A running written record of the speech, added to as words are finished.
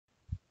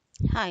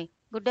Hi,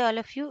 good day all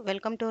of you.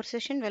 Welcome to our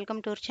session.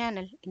 Welcome to our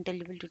channel,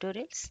 Intelligible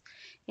Tutorials.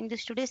 In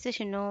this today's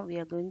session, now we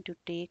are going to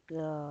take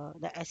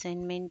the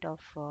assignment of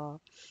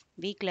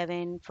week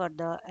 11 for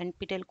the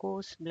NPTEL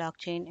course,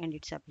 blockchain and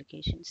its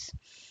applications.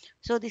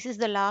 So this is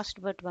the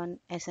last but one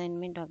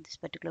assignment of this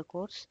particular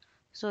course.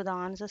 So the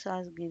answers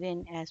are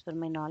given as per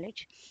my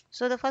knowledge.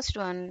 So the first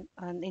one,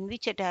 in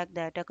which attack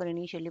the attacker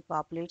initially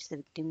populates the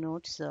victim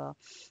nodes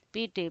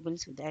P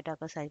tables with the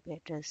attacker's IP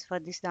address.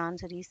 For this, the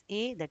answer is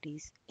A, that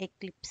is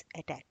Eclipse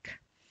attack.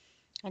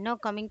 And now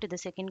coming to the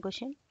second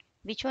question,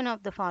 which one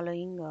of the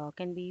following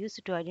can be used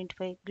to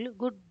identify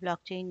good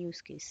blockchain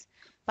use case?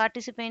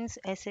 Participants,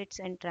 assets,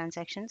 and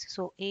transactions.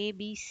 So A,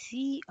 B,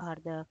 C are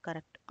the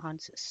correct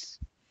answers.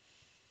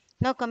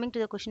 Now coming to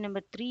the question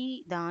number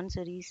 3, the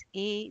answer is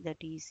A, that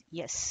is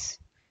yes.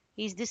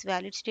 Is this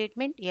valid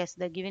statement? Yes,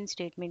 the given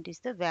statement is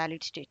the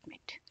valid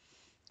statement.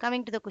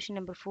 Coming to the question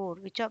number 4,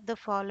 which of the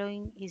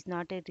following is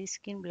not a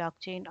risk in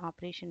blockchain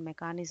operation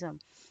mechanism?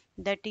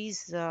 That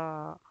is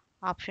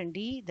option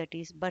D, that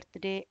is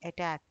birthday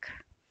attack.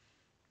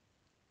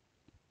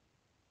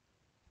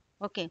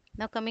 Okay,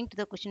 now coming to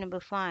the question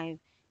number 5.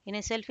 In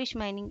a selfish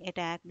mining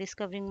attack,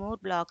 discovering more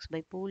blocks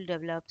by pool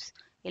develops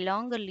a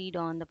longer lead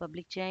on the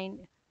public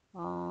chain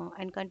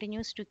and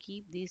continues to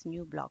keep these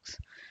new blocks.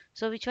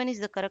 So, which one is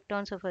the correct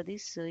answer for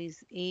this? So,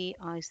 is A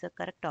is the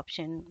correct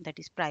option, that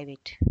is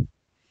private.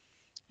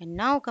 And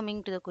now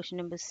coming to the question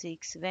number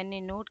 6, when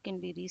a node can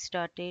be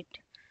restarted,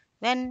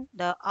 when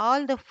the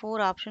all the four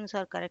options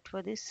are correct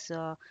for this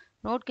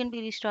node can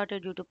be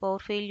restarted due to power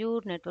failure,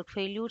 network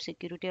failure,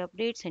 security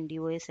updates, and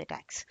DOS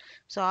attacks.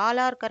 So all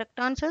are correct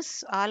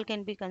answers. All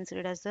can be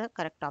considered as the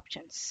correct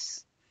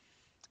options.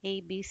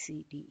 A, B,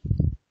 C, D.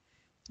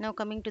 Now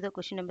coming to the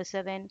question number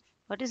 7,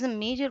 what is the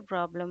major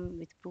problem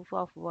with proof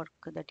of work?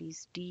 That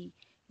is D.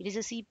 It is a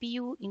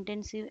CPU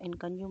intensive and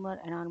consumer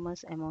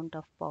enormous amount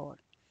of power.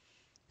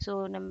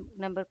 So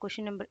number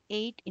question number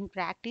 8, in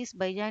practice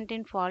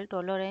Byzantine fault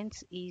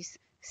tolerance is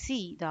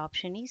C. The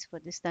option is for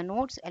this, the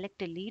nodes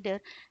elect a leader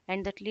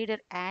and that leader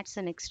adds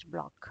the next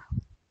block.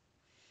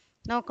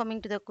 Now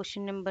coming to the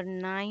question number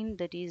 9,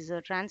 that is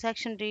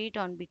transaction rate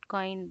on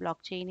Bitcoin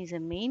blockchain is a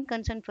main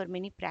concern for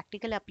many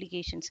practical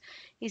applications.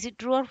 Is it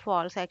true or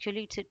false?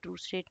 Actually it's a true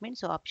statement,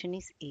 so option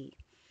is A.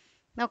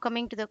 Now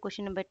coming to the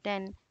question number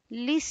 10,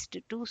 list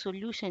two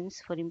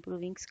solutions for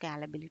improving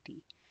scalability.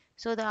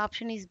 So the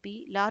option is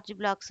B, large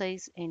block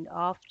size and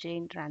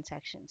off-chain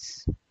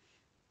transactions.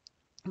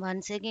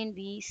 Once again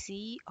we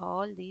see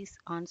all these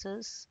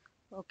answers.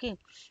 Okay,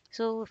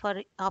 so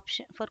for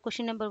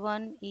question number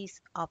 1 is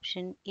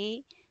option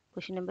A.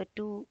 Question number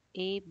 2,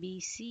 A, B,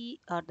 C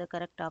are the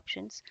correct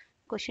options.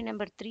 Question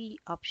number 3,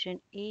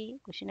 option A.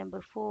 Question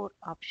number 4,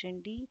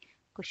 option D.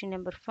 Question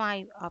number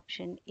 5,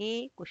 option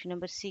A. Question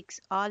number 6,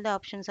 all the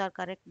options are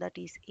correct, that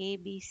is A,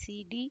 B,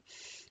 C, D.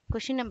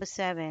 Question number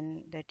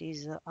 7, that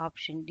is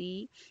option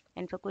D.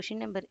 And for question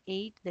number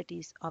 8, that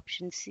is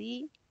option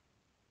C.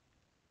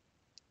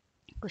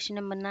 Question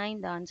number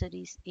 9, the answer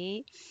is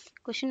A.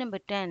 Question number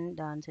 10,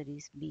 the answer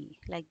is B.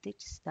 Like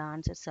this, the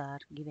answers are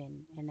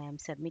given, and I am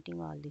submitting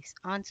all these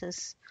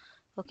answers.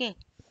 Okay,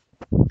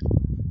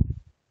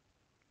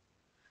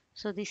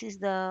 so this is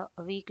the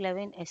week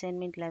 11,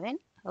 assignment 11.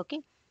 Okay,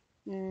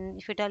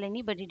 if at all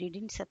anybody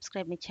didn't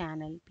subscribe my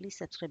channel, please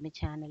subscribe my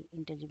channel,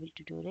 Intelligible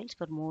Tutorials,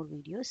 for more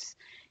videos.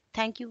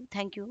 Thank you,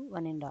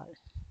 one and all.